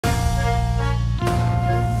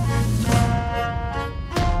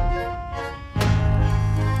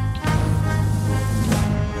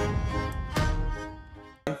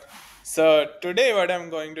So today, what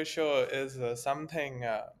I'm going to show is something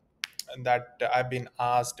that I've been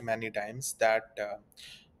asked many times.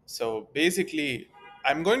 So basically,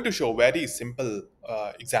 I'm going to show very simple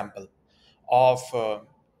example of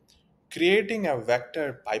creating a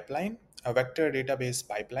vector pipeline, a vector database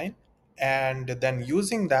pipeline, and then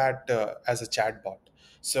using that as a chatbot.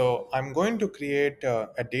 So I'm going to create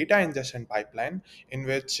a data ingestion pipeline in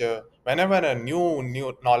which whenever a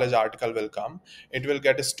new knowledge article will come, it will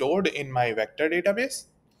get stored in my vector database,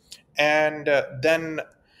 and then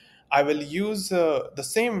I will use the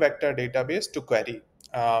same vector database to query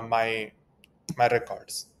my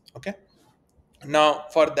records. Okay. Now,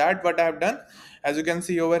 for that, what I've done, as you can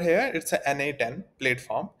see over here, it's a n8n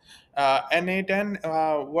platform.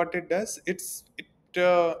 N8n, what it does,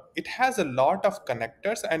 it has a lot of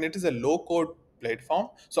connectors, and it is a low-code platform.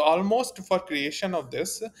 So almost for creation of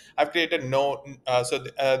this, I've created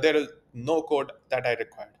there is no code that I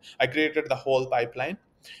required. I created the whole pipeline,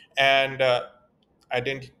 and I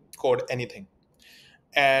didn't code anything.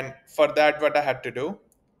 And for that, what I had to do,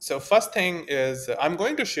 so first thing is I'm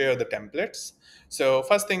going to share the templates. So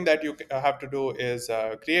first thing that you have to do is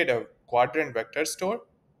create a quadrant vector store,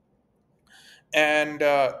 and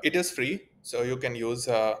it is free, so you can use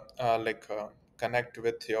connect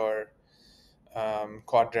with your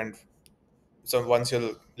quadrant. So once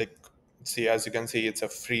you'll like see, as you can see, it's a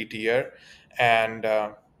free tier, and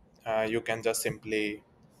you can just simply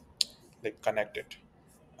connect it.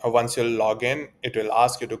 Once you log in, it will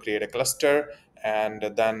ask you to create a cluster, and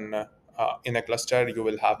then in a cluster you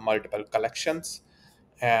will have multiple collections,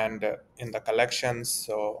 and in the collections,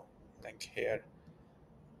 so like here,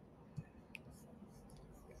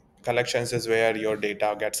 collections is where your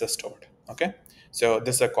data gets stored. Okay, so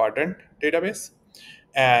this is a quadrant database.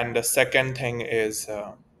 And the second thing is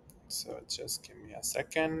so just give me a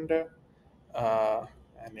second, and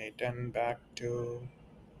return back to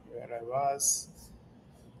where I was.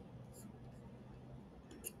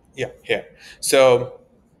 Yeah, here. So,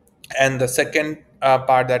 and the second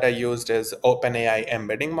part that I used is OpenAI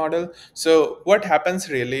embedding model. So what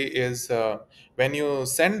happens really is when you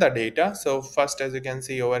send the data, so first, as you can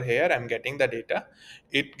see over here, I'm getting the data.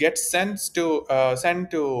 It gets sent to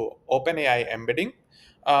OpenAI embedding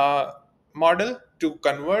uh, model to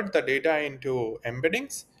convert the data into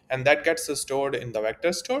embeddings, and that gets stored in the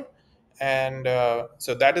vector store. And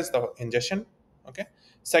so that is the ingestion. Okay.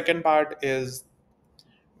 Second part is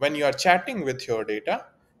when you are chatting with your data,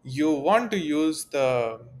 you want to use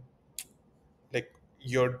the like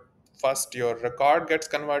your first your record gets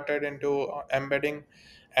converted into embedding,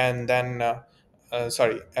 and then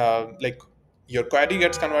your query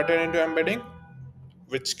gets converted into embedding,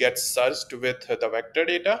 which gets searched with the vector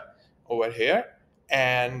data over here.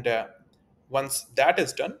 And once that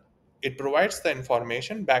is done, it provides the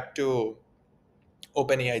information back to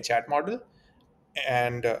OpenAI chat model,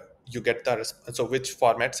 and you get the response, so which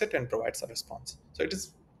formats it and provides a response. So it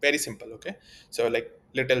is very simple. Okay, so like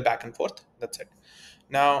little back and forth, that's it.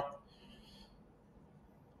 Now,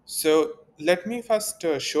 so let me first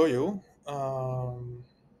show you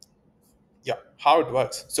yeah, how it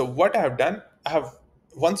works. So what I have done, I have,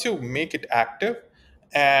 once you make it active,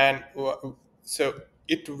 and so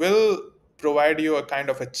it will provide you a kind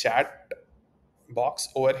of a chat box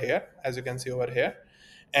over here, as you can see over here,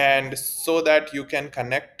 and so that you can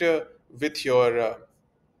connect with your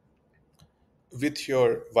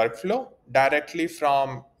workflow directly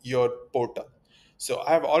from your portal. So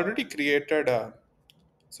I've already created a,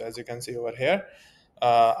 so as you can see over here,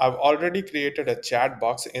 I've already created a chat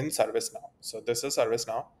box in ServiceNow. So this is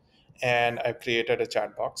ServiceNow, and I've created a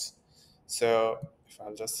chat box. So if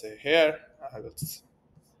I'll just say here,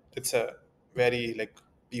 it's a very like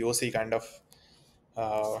POC kind of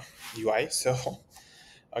UI. So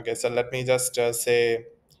okay, so let me just say,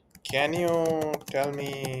 can you tell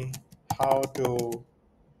me how to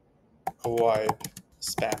avoid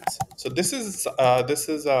spams? So this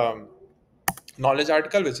is knowledge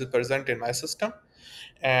article which is present in my system.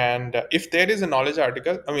 And if there is a knowledge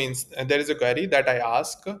article, I mean, there is a query that I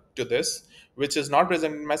ask to this, which is not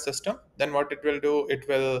present in my system, then what it will do, it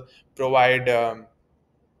will provide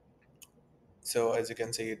so as you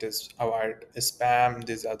can see, it is avoid spam,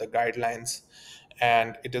 these are the guidelines,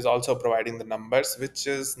 and it is also providing the numbers, which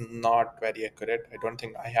is not very accurate. I don't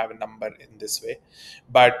think I have a number in this way,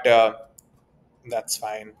 but that's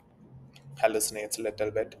fine, hallucinates a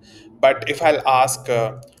little bit. But if I'll ask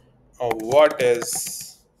what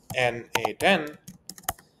is n8n,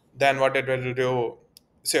 then what it will do,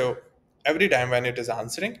 so every time when it is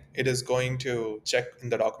answering, it is going to check in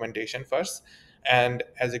the documentation first. And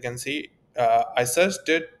as you can see, I searched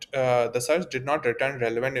it. The search did not return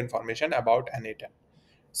relevant information about n8n.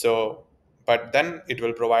 So, but then it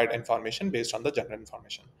will provide information based on the general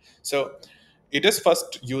information. So, it is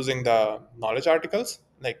first using the knowledge articles,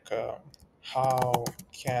 like how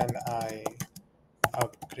can I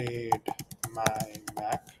upgrade my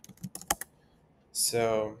Mac?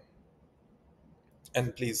 So,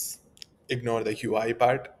 and please ignore the UI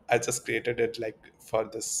part. I just created it like for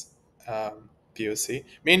this POC.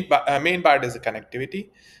 Main part is the connectivity.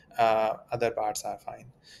 Other parts are fine.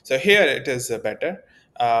 So here it is better.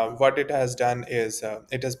 What it has done is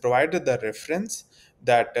it has provided the reference,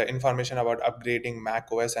 that information about upgrading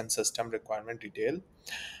Mac OS and system requirement detail.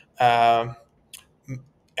 Um,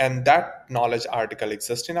 and that knowledge article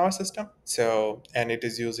exists in our system, so, and it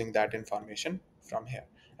is using that information from here,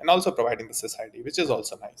 and also providing the society, which is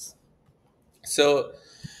also nice. So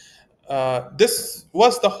this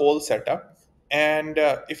was the whole setup. And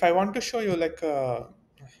if I want to show you, like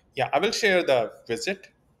yeah, I will share the widget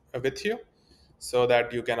with you so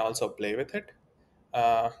that you can also play with it.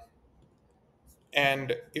 uh,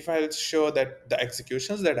 and if I'll show that the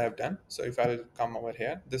executions that I've done, so if I'll come over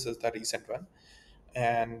here, this is the recent one,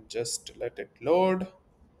 and just let it load,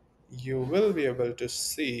 you will be able to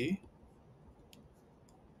see.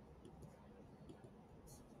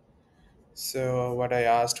 So what I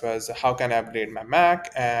asked was, how can I upgrade my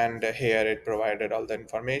Mac? And here it provided all the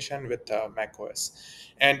information with Mac OS.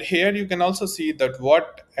 And here you can also see that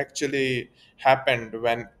what actually happened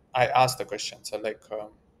when I asked the question. So like,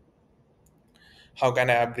 how can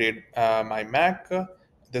I upgrade my Mac?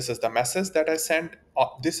 This is the message that I sent.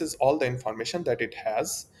 This is all the information that it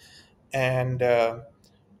has. And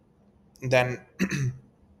then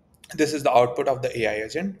this is the output of the AI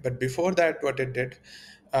agent. But before that, what it did,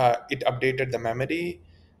 it updated the memory.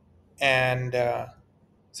 And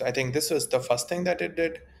so I think this was the first thing that it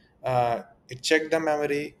did. It checked the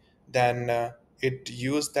memory, then it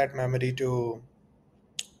used that memory to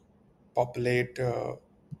populate the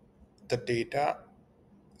data.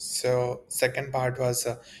 So second part was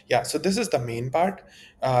yeah. So this is the main part,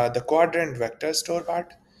 the quadrant vector store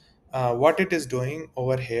part. What it is doing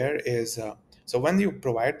over here is, so when you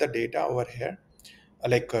provide the data over here,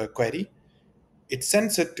 like a query, it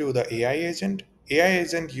sends it to the AI agent. AI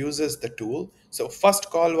agent uses the tool. So first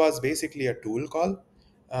call was basically a tool call,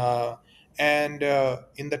 uh, and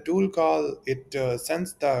in the tool call, it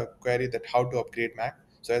sends the query that how to upgrade Mac.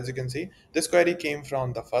 So as you can see, this query came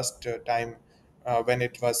from the first time when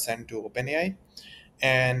it was sent to OpenAI,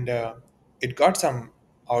 and it got some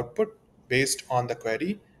output based on the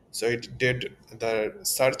query. So it did the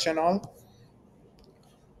search and all,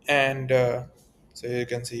 and so you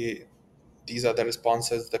can see these are the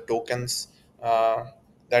responses, the tokens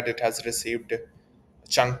that it has received,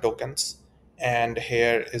 chunk tokens, and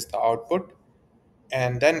here is the output.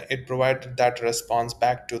 And then it provided that response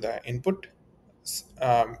back to the input,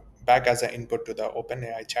 back as an input to the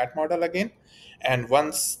OpenAI chat model again. And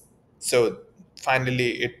once, so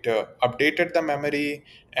finally it updated the memory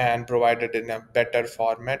and provided in a better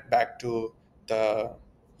format back to the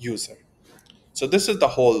user. So this is the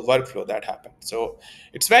whole workflow that happened. So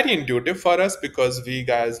it's very intuitive for us, because we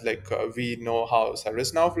guys, like we know how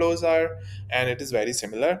ServiceNow flows are, and it is very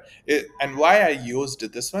similar. And why I used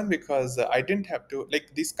this one, because I didn't have to,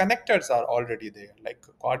 like, these connectors are already there, like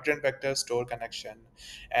quadrant vector store connection,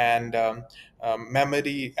 and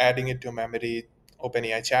memory, adding it to memory,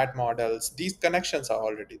 OpenAI chat models. These connections are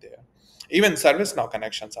already there. Even ServiceNow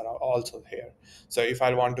connections are also here. So if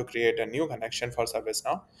I want to create a new connection for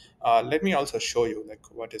ServiceNow, let me also show you like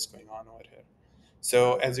what is going on over here.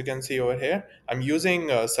 So as you can see over here, I'm using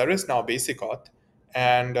ServiceNow basic auth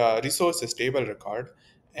and resources table record,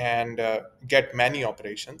 and get many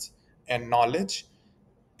operations and knowledge.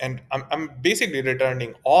 And I'm basically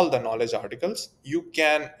returning all the knowledge articles you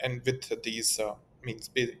can. And with these means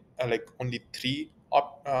like only three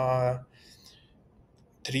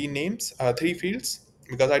names, three fields,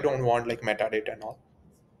 because I don't want like metadata and all,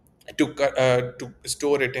 to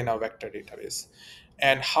store it in a vector database.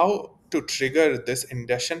 And how to trigger this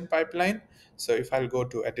ingestion pipeline. So if I'll go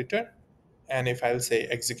to editor, and if I'll say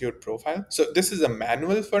execute profile, so this is a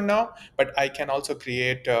manual for now, but I can also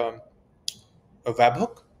create a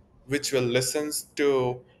webhook which will listens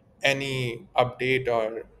to any update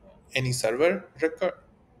or any server record,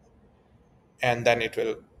 and then it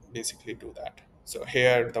will basically do that. So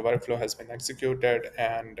here the workflow has been executed,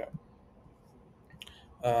 and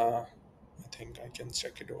I think I can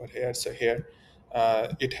check it over here. So here,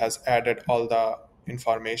 it has added all the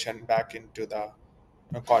information back into the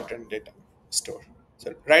Quadrant data store.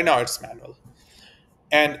 So right now it's manual.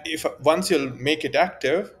 And if once you'll make it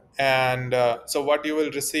active, And so what you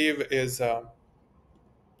will receive is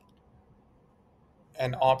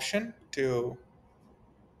an option to,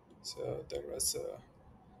 so there was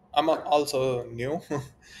I'm also new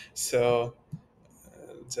so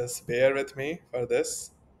just bear with me for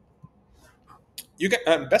this. You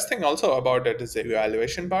can, best thing also about it is the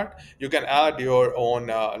evaluation part. You can add your own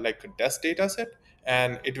like test data set,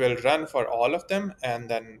 and it will run for all of them, and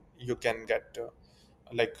then you can get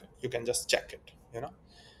like you can just check it, you know.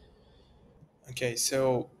 Okay,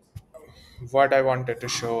 so what I wanted to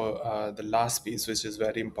show, the last piece, which is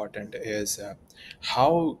very important, is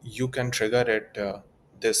how you can trigger it,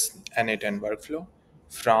 this n8n workflow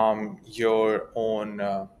from your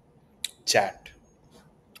own chat.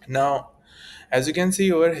 Now, as you can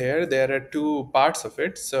see over here, there are two parts of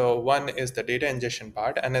it. So one is the data ingestion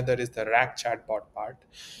part, another is the rack chatbot part.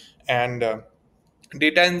 And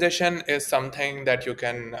data ingestion is something that you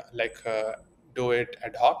can do it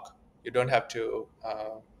ad hoc. You don't have to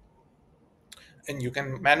and you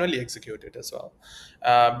can manually execute it as well.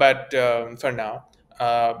 But for now,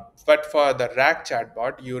 but for the rack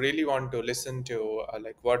chatbot, you really want to listen to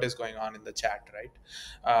like what is going on in the chat,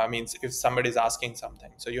 right? Means if somebody is asking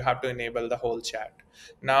something, so you have to enable the whole chat.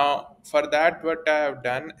 Now, for that, what I have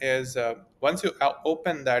done is once you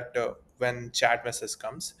open that, when chat message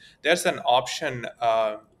comes, there's an option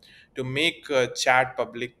to make chat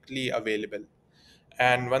publicly available.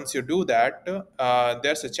 And once you do that,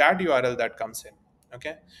 there's a chat URL that comes in.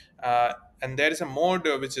 Okay. And there is a mode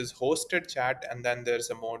which is hosted chat, and then there's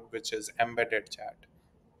a mode which is embedded chat.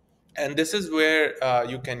 And this is where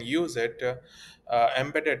you can use it,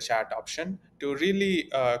 embedded chat option, to really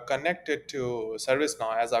connect it to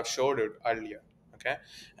ServiceNow, as I've showed it earlier. Okay.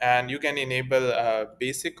 And you can enable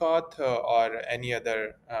basic auth or any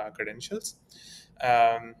other credentials.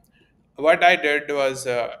 um, what I did was,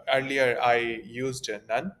 earlier I used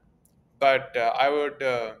none, but I would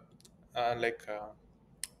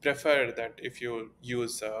prefer that if you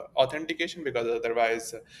use authentication, because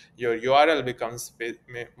otherwise your URL becomes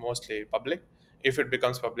mostly public. If it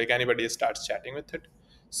becomes public, anybody starts chatting with it.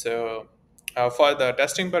 So for the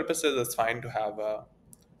testing purposes, it's fine to have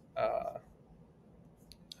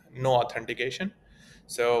no authentication.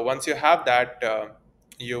 So once you have that,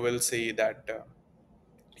 you will see that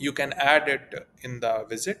you can add it in the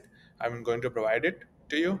visit. I'm going to provide it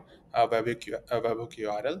to you, a webhook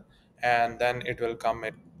URL, and then it will come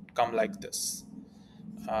like this.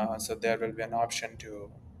 So there will be an option to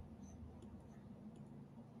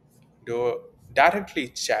do directly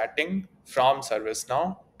chatting from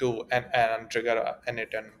ServiceNow to an trigger an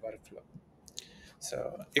n8n workflow.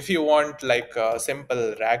 So if you want like a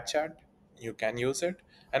simple rag chat, you can use it.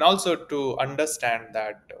 And also to understand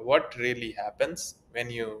that what really happens when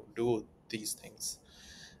you do these things.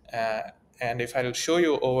 Uh, and if I'll show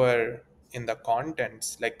you over in the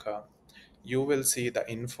contents, you will see the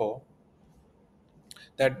info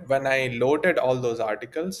that when I loaded all those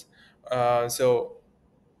articles, so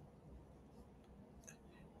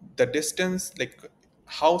the distance, like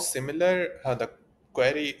how similar the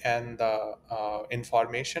query and the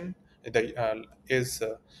information the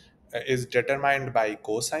is determined by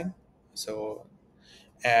cosine. So,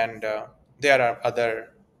 and there are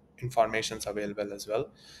other informations available as well,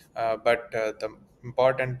 but the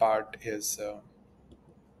important part is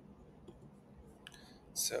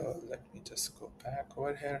so let me just go back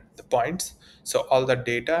over here. The points. So all the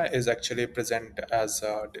data is actually present as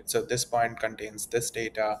so this point contains this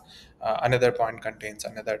data, another point contains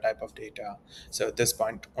another type of data. So this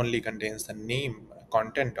point only contains the name,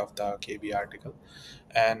 content of the KB article,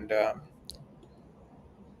 and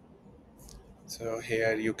so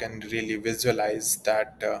here you can really visualize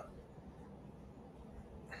that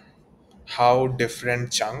how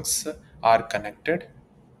different chunks are connected.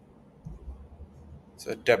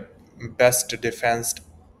 So the best defense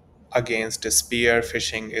against spear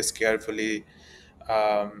phishing is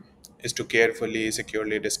um, to carefully,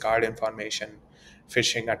 securely discard information.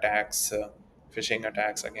 Phishing attacks, phishing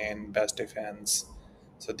attacks again, best defense.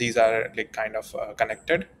 So these are like kind of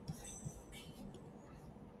connected,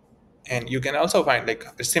 and you can also find like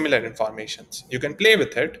similar informations. You can play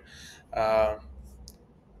with it, uh,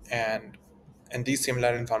 and these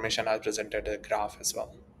similar information are presented in a graph as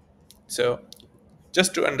well. So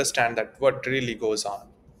just to understand that what really goes on.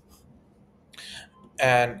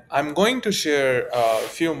 And I'm going to share a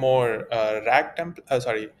few more n8n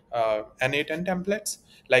templates,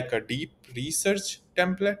 like a deep research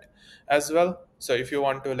template as well. So if you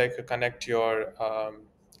want to like connect your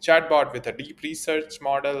chatbot with a deep research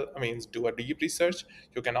model, I mean, do a deep research,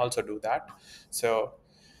 you can also do that. So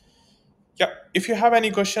Yeah, if you have any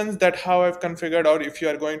questions that how I've configured, or if you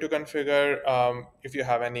are going to configure, if you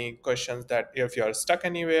have any questions that if you are stuck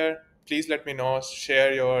anywhere, please let me know.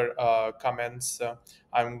 Share your comments.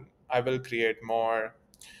 I will create more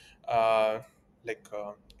uh, like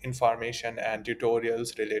information and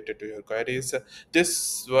tutorials related to your queries.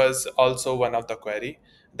 This was also one of the query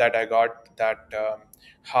that I got, that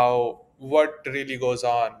how what really goes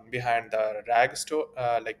on behind the rag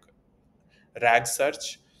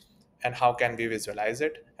search, and how can we visualize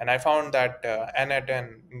it. And I found that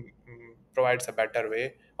n8n provides a better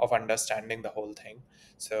way of understanding the whole thing.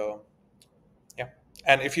 So yeah,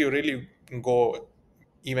 and if you really go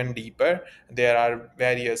even deeper, there are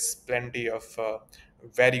plenty of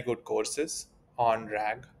very good courses on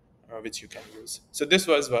rag, which you can use. So this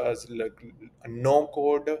was like a no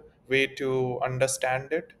code way to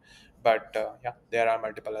understand it, but yeah, there are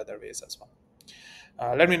multiple other ways as well.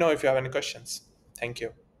 Let me know if you have any questions. Thank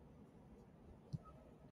you.